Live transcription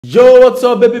Yo, what's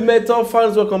up, Baby Metal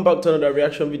fans? Welcome back to another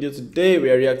reaction video. Today we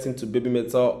are reacting to Baby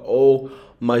Metal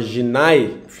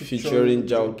MAJINAI featuring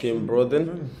Joakim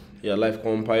Brode. Yeah, live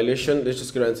compilation. Let's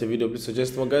just get right into the video. Please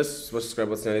suggest more, guys. Subscribe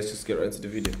button and let's just get right into the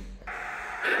video.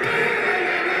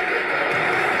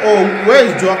 Oh, where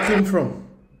is Joakim from?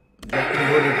 Joakim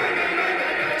Brode.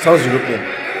 Sounds European.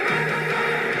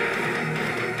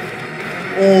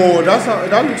 Oh,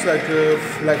 that looks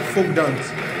like folk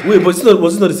dance. Wait, but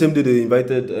was it not the same day they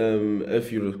invited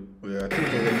F Euro? Oh, yeah, I think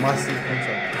it was a massive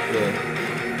concert. Yeah.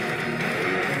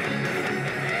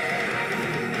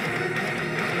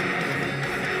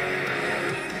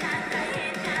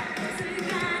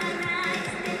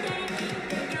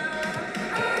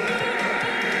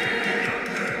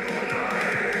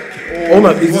 Oh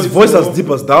my, is his voice as deep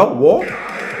as that? What?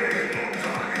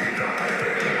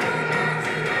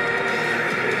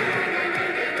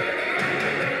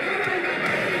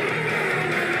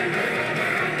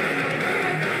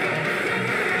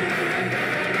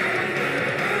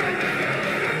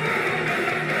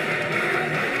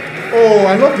 Oh,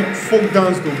 I love the folk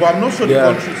dance though, but I'm not sure the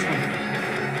country's from.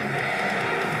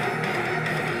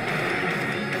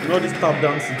 You know this tap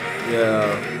dancing?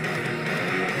 Yeah.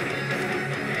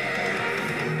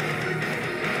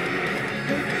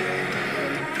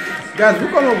 Guys, who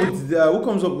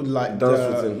comes up with like dance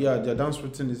routine? Yeah, the dance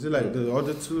routine. Is it like the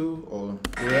other two, or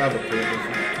do we have a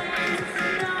choreographer?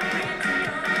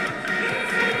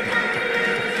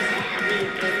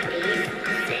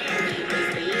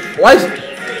 Why is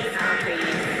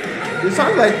it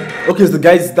sounds like okay, it's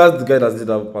that's the guy that did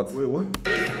that part. Wait, what?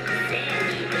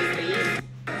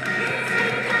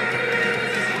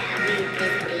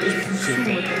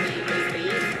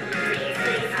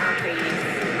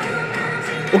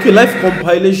 Okay, live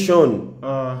compilation.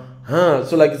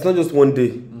 So like it's not just one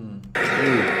day.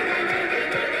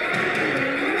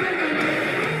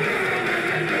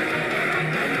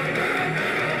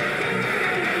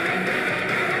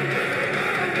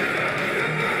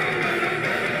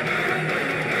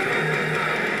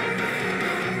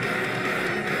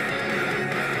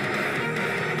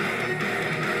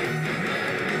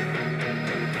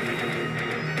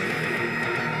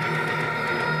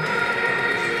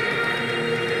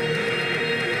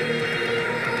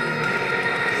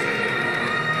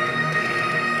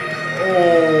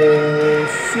 Oh,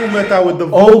 Metal with the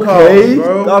vocal, okay,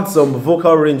 bro. That's some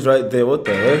vocal range right there. What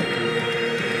the heck?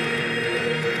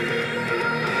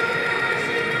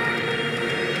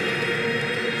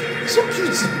 So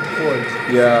cute.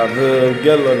 Yeah, the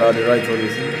girl on the right one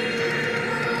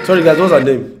is. Sorry guys, what's her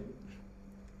name?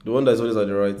 The one that's always at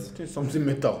the right. I think something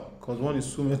metal, cause one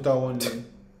is Metal, one is.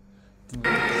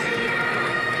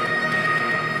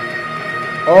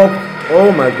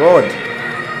 Oh my god.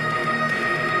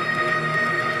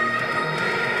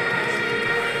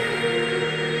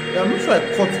 Yeah, I'm not sure I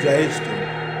caught their age though.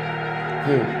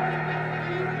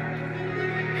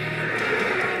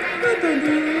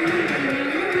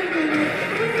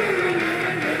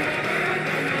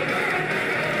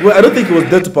 Well, I don't think he was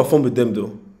there to perform with them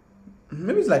though.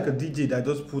 Maybe it's like a DJ that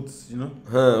just puts, you know.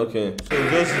 Okay. So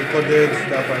just recorded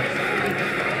that part.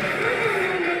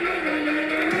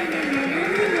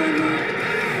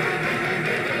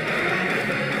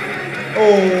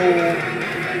 Oh.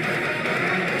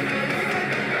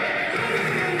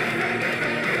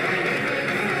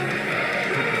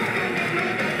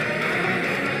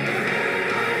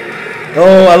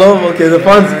 Oh, I love. Okay, the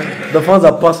fans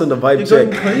are passing the vibe check.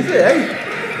 Going crazy, eh?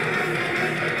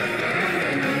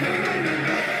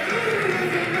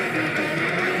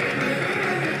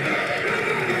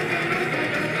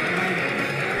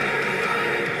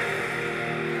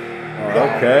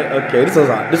 Okay.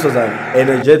 This was an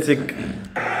energetic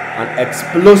and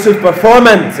explosive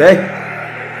performance, eh?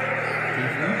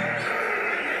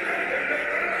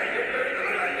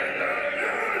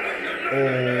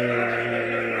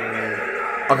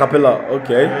 A cappella,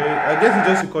 okay. I guess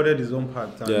he just recorded his own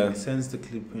part and he sends the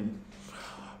clip in.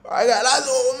 Alright, that's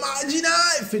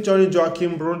MAJINAI featuring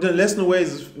Joakim Brode. Let's know where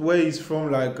he's from.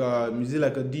 Like, is he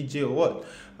like a DJ or what?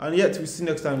 And yet, we'll see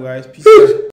next time, guys. Peace.